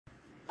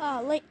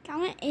like,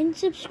 comment, and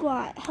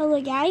subscribe.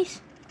 Hello,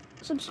 guys.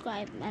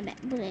 Subscribe, my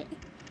bad.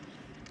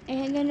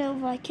 And the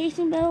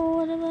notification bell or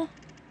whatever.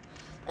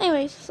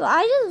 Anyways, so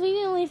I just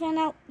recently found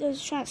out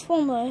there's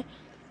Transformer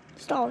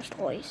Star Wars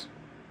toys.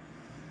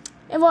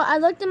 And well, I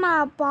looked in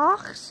my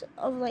box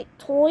of like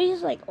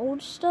toys, like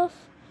old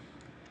stuff.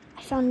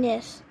 I found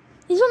this.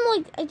 These are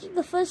like, I think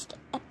the first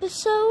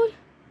episode.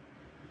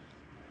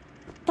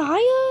 Thir?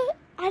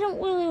 I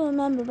don't really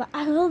remember, but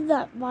I love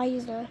that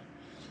visor.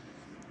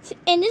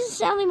 And this is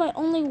sadly my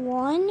only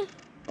one,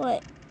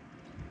 but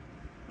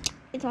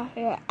it's my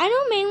favorite. I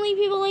know mainly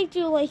people like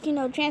to, like, you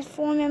know,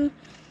 transform him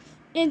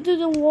into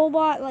the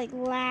robot, like,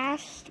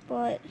 last,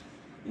 but,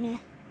 meh.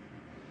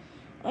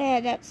 Yeah,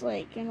 that's,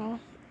 like, you know,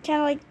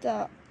 kind of like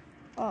the,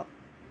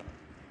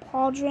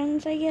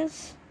 pauldrons, I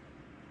guess.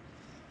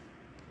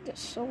 The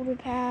shoulder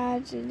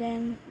pads, and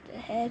then the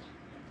head.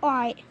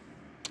 Alright.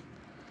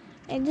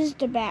 And this is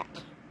the back.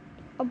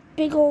 A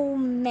big old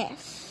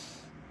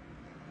mess.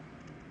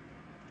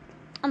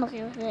 I'm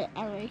okay with it.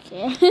 I don't really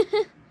care.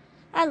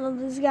 I love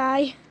this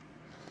guy.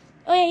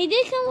 Oh yeah, he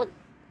did come with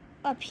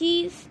a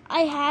piece. I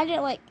had it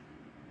like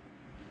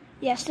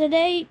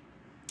yesterday.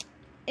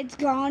 It's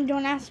gone.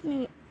 Don't ask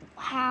me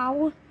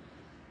how.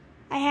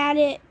 I had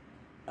it.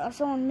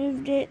 Someone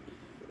moved it.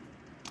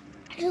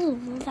 I just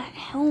love that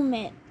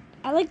helmet.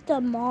 I like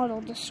the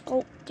model, the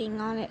sculpting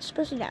on it,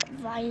 especially that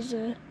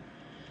visor.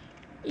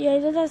 Yeah,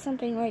 it does have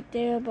something right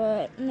there,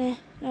 but meh,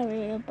 not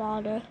really a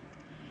bother.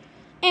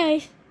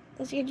 Anyways,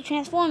 let's get to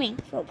transforming.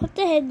 So put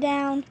the head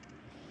down,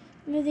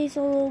 move these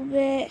a little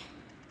bit,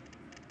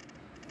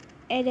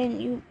 and then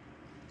you,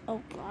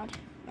 oh god,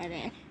 my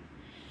bad.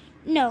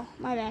 No,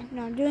 my bad.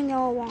 No, I'm doing it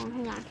all wrong.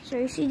 Hang on. So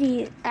you see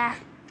these,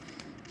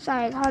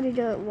 sorry, it's hard to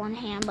do it with one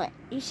hand, but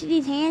you see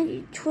these hands,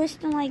 you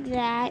twist them like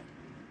that,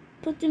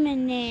 put them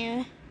in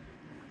there,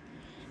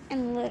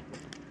 and look.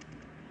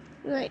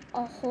 Like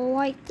a hole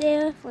right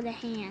there for the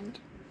hand.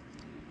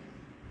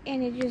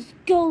 And it just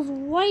goes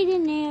right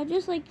in there,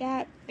 just like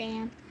that.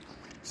 Bam.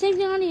 Same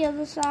thing on the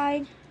other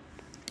side.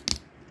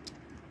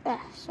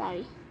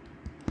 Sorry.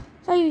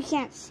 Sorry you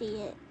can't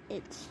see it.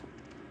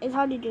 It's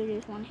hard to do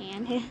this one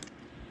hand.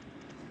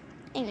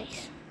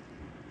 Anyways.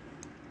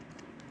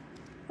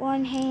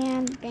 One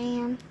hand,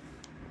 bam.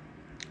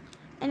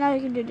 And now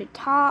you can do the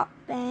top,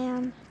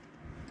 bam.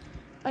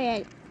 Oh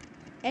yeah.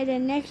 And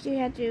then next you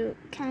have to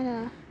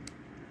kinda,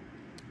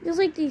 there's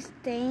like these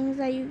things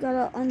that you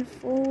gotta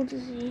unfold to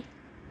see.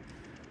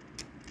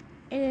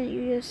 And then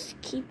you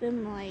just keep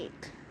them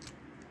like,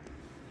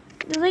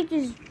 there's like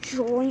this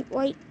joint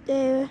right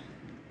there.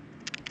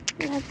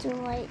 You have to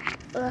like,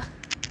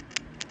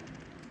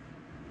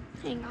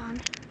 hang on.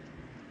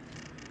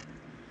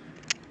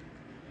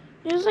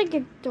 There's like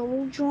a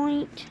double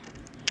joint.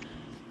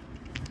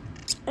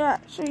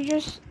 So you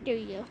just, there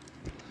you go.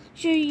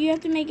 So you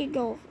have to make it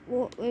go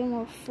way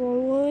more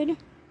forward.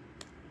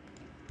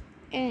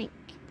 And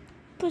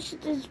push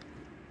it as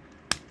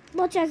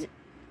much as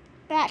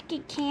back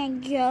it can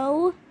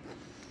go.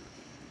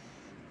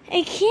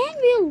 It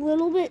can be a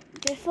little bit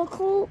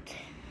difficult,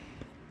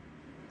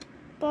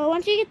 but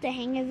once you get the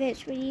hang of it,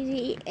 it's pretty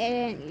easy.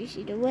 And you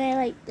see the way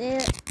like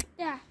there,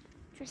 yeah,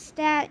 just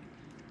that,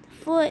 the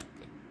foot,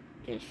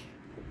 just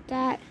like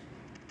that.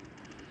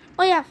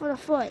 Oh yeah, for the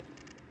foot,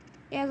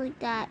 yeah, like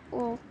that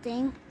little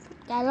thing.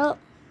 Put that up,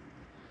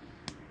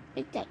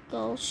 make that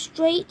go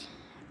straight.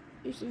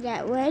 You see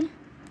that red?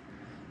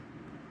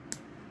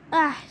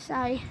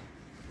 Sorry.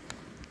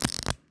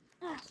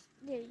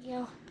 There you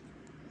go.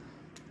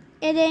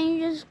 And then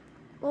you just,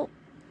 oh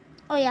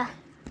yeah.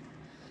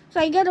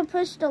 So you gotta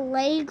push the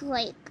legs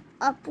like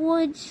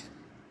upwards.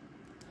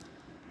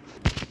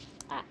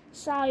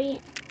 Sorry.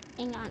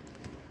 Hang on.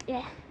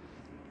 Yeah.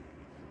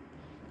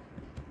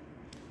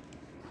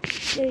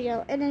 There you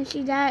go. And then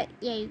see that?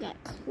 Yeah, you gotta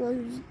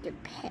close the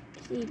pet.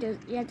 See,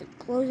 you have to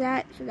close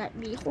that so that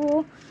the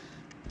whole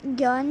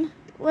gun.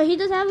 Well, he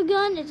does have a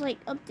gun. It's like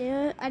up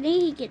there. I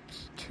think he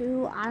gets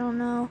 2. I don't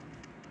know.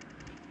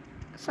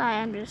 Sorry,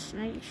 I'm just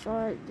making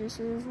sure this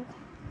is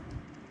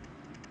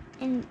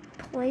in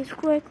place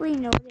correctly.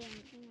 No, it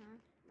ain't. Hang on.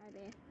 My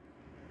bad.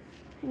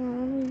 Hang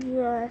on, let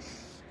me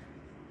just.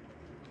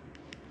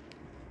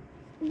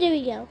 There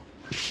we go.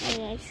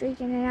 Okay,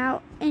 straighten it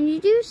out. And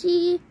you do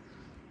see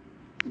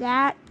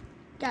that.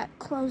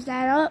 Close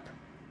that up.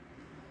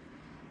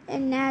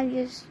 And now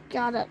you just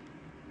gotta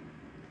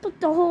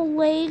put the whole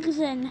legs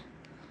and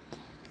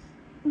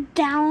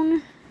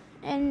down,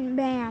 and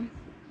bam.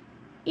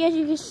 Yes,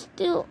 you can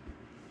still,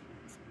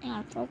 hang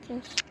on,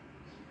 focus.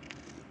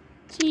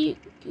 See,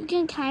 you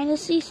can kind of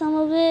see some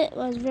of it. It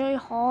was very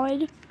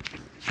hard.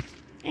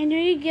 And there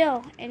you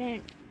go. And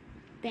then,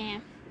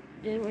 bam.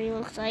 This is what he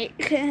looks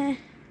like.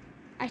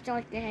 I still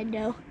like the head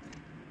though.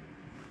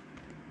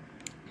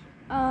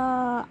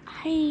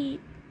 I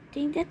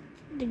think that's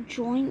the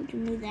joint to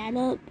move that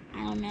up.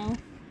 I don't know.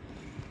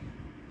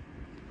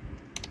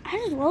 I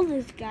just love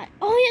this guy.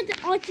 Oh yeah,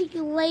 the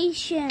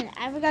articulation.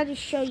 I forgot to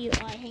show you.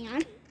 Alright, hang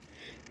on.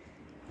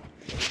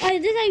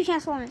 Alright, this is how you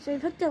transform it. So you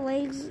put the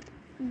legs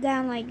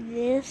down like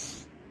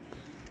this.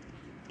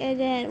 And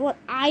then what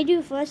I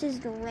do first is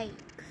the legs.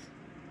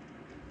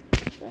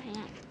 So hang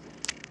on.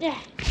 Yeah,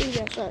 here we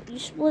go. So you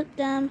split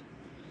them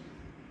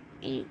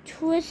and you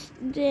twist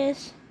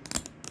this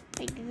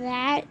like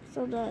that.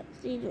 So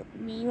see the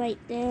knee right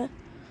there.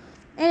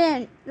 And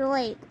then the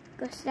leg.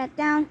 Go set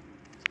down.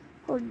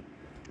 Hold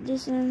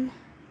this in.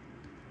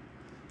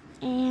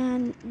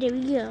 And there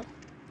we go.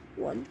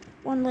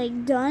 One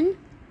leg done.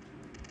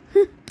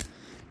 It's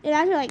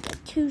actually like a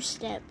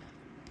 2-step.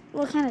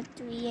 Well, kind of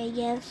 3, I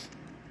guess.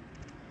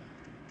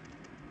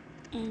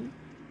 And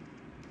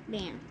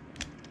bam.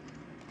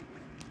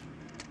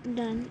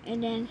 Done.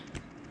 And then,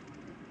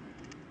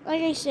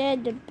 like I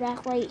said, the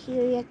back right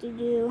here you have to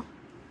do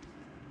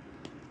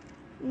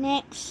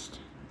next.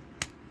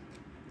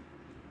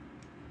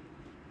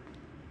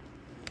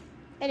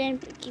 And then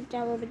keep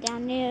that a little bit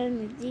down there,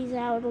 move these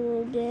out a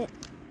little bit.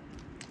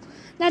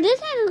 Now this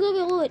hand is going to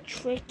be a little bit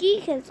tricky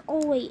because it's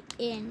all the way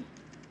in.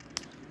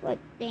 But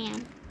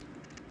bam.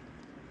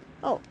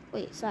 Oh,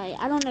 wait, sorry.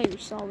 I don't know if you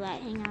saw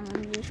that. Hang on, let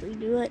me just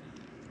redo it.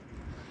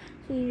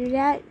 So you do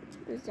that,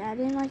 put that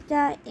in like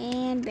that,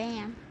 and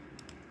bam.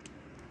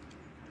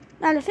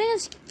 Now the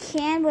fingers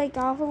can break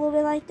off a little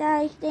bit like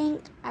that, I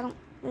think. I don't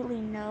really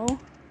know.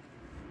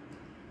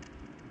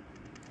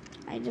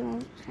 I do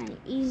it kind of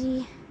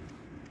easy.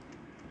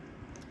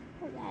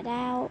 Pull that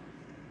out.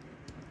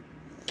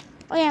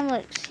 Oh yeah,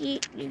 look, see,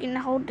 you can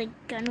hold the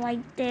gun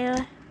right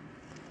there.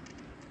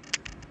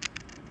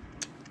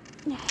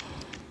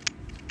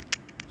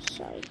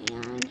 Sorry,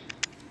 hang on.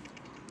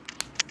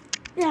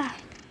 Yeah.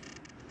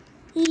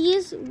 He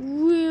is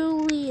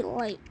really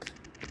like,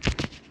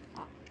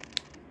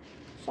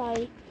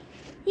 sorry.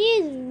 He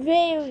is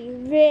very,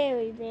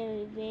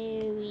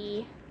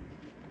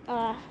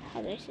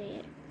 how do I say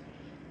it?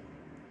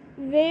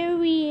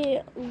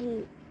 Very,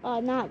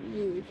 not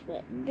loose,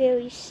 but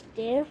very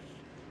stiff.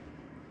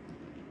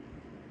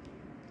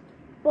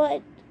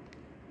 But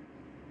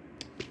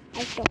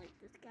I still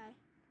like this guy.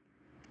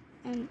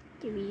 And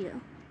here we go.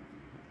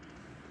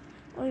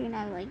 Or you can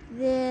have it like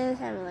this,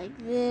 have it like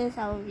this,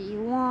 however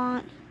you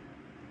want.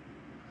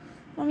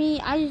 For me,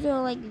 I just do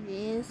it like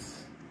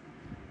this.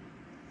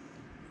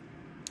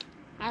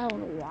 I don't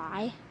know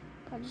why.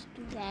 I'll just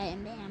do that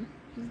and bam,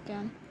 he's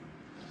done.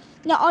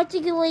 Now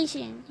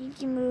articulation, you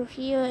can move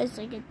here. It's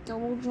like a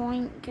double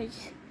joint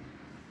because,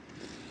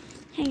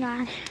 hang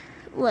on,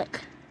 look,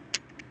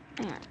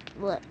 hang on,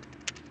 look.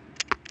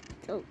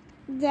 So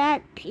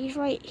that piece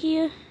right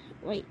here,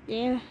 right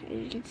there, as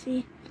you can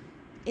see,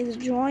 is a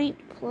joint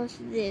plus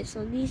this.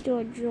 So these two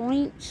are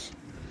joints,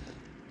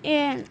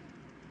 and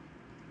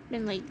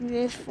then like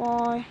this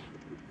far,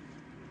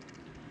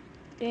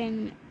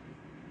 then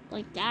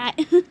like that.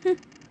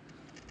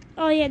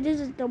 Oh yeah,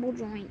 this is double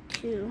joint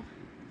too.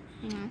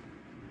 Hang on.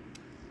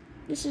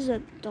 This is a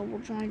double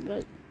joint,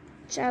 but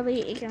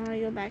sadly it can only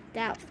go back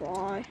that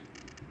far.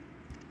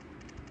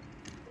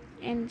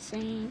 And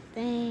same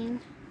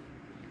thing.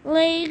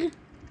 Leg,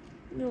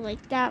 go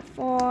like that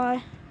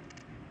far,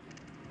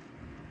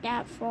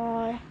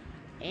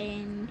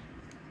 and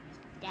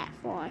that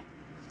far.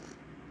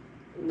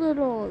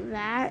 Little of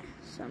that,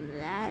 some of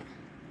that.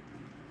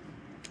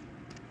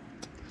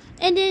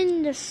 And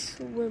then the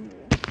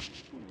swivel.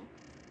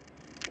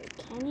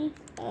 Can he?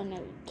 Oh no,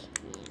 he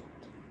can't.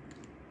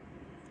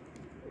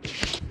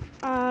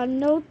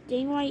 No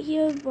thing right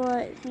here,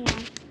 but hang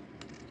on.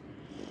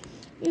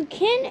 You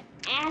can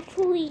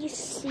actually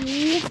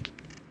see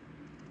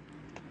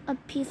a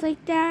piece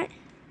like that.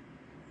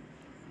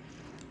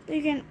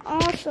 You can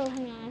also,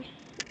 hang on.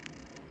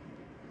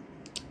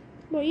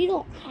 But you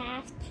don't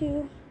have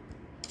to.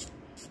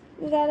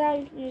 Without that,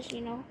 you can just,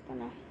 hang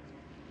on.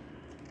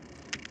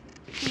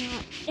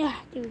 Yeah,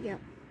 there we go.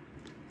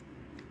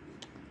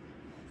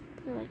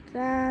 Put it like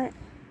that.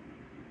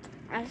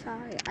 I'm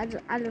sorry. I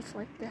just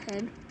like the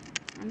head.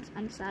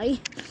 I'm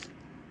sorry.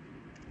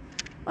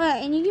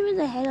 Alright, and you give it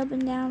the head up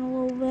and down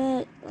a little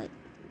bit, like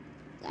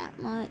that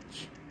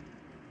much.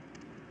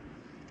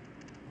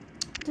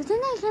 The thing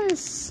that's kind of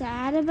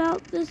sad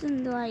about this,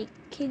 and like,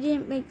 he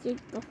didn't make the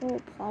whole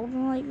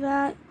problem like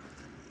that.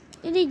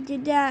 If they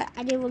did that, I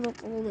think it would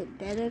look a little bit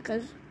better,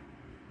 because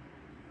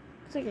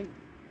it's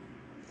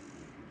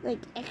like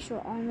a extra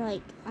arm,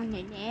 like on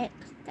the neck.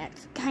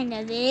 That's kind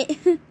of it.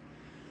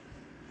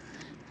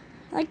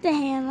 Like the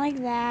hand,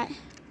 like that.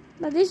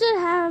 But they should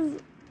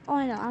have.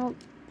 Oh no, I don't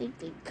think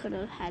they could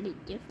have had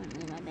it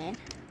differently. My bad.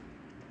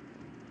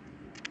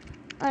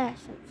 Oh yeah,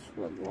 so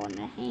swivel on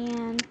the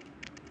hand.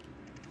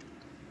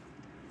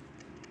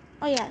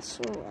 Oh yeah,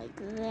 swivel like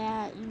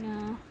that,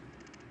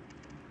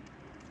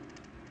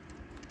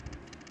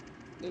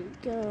 There we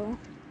go.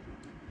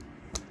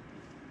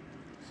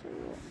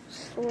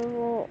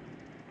 Swivel.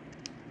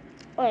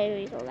 Oh,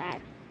 wait, so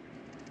that.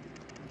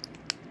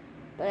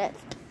 But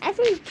that's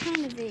actually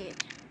kind of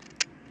it.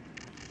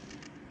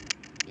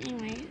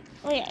 Anyway.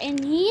 Oh yeah,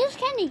 and he is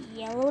kind of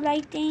yellowed,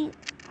 I think.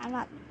 I'm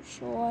not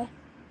sure.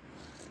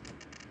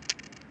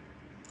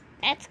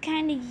 That's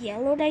kind of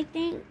yellowed, I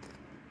think.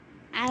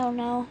 I don't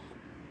know.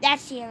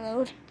 That's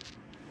yellowed.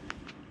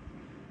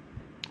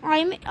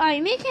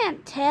 I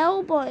can't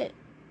tell, but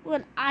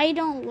when I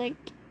don't look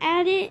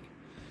at it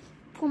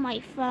for my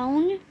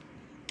phone,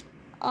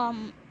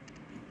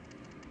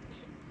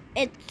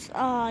 it's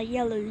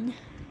yellowed.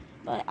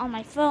 But on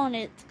my phone,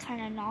 it's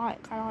kind of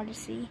not, kind of hard to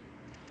see.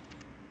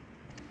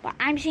 But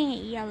I'm seeing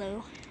it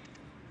yellow.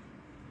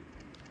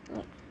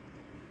 Look.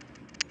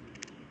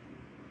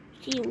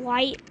 See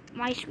white,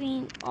 my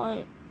screen,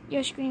 or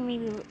your screen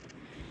maybe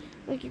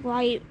looking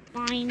white,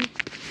 mine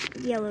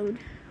yellowed.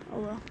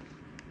 Oh well.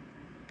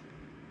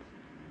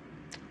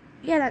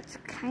 Yeah, that's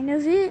kind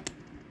of it.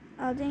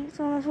 Thanks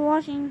so much for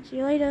watching. See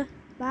you later.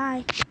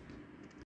 Bye.